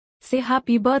say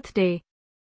happy birthday.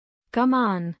 Come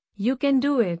on, you can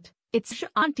do it. It's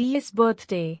Auntie's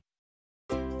birthday.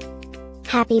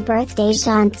 Happy birthday,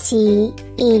 Gentille.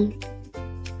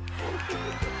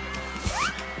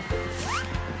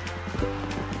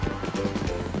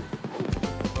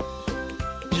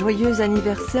 Joyeux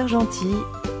anniversaire, Gentille.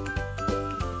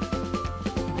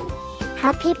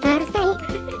 Happy birthday,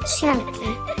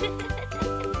 Gentille.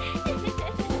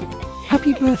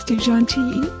 Happy birthday,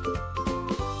 Gentille.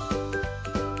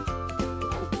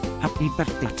 Happy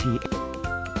birthday, T.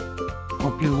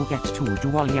 Hope you will get to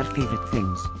do all your favorite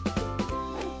things.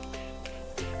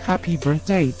 Happy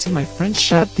birthday to my friend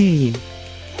Gentille.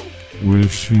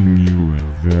 Wishing you a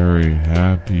very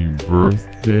happy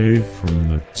birthday from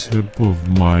the tip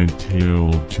of my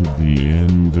tail to the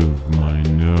end of my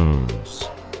nose.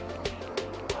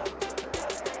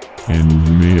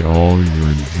 And may all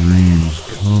your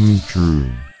dreams come true.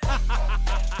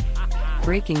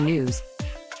 Breaking news.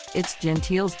 It's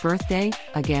Gentile's birthday,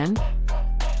 again?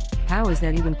 How is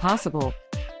that even possible?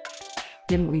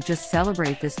 Didn't we just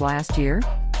celebrate this last year?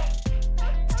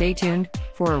 Stay tuned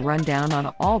for a rundown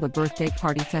on all the birthday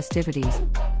party festivities.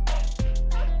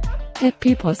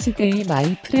 Happy birthday,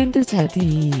 my friend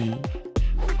Gentille.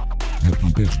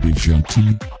 Happy birthday,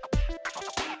 Gentille.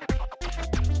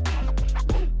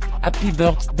 Happy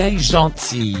birthday,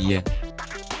 Gentille.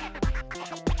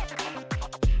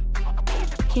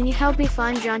 Can you help me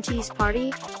find Gentile's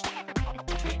party?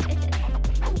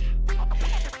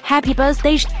 Happy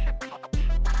birthday.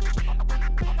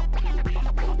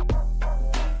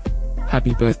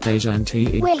 Happy birthday,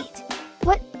 Gentille. Wait,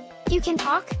 what? You can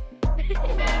talk?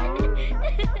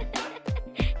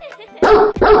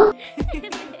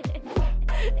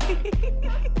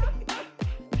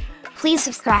 Please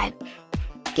subscribe,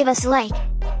 give us a like,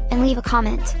 and leave a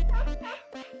comment.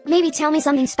 Maybe tell me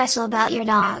something special about your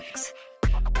dogs.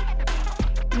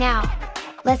 Now,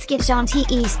 let's get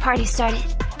Gentille's party started.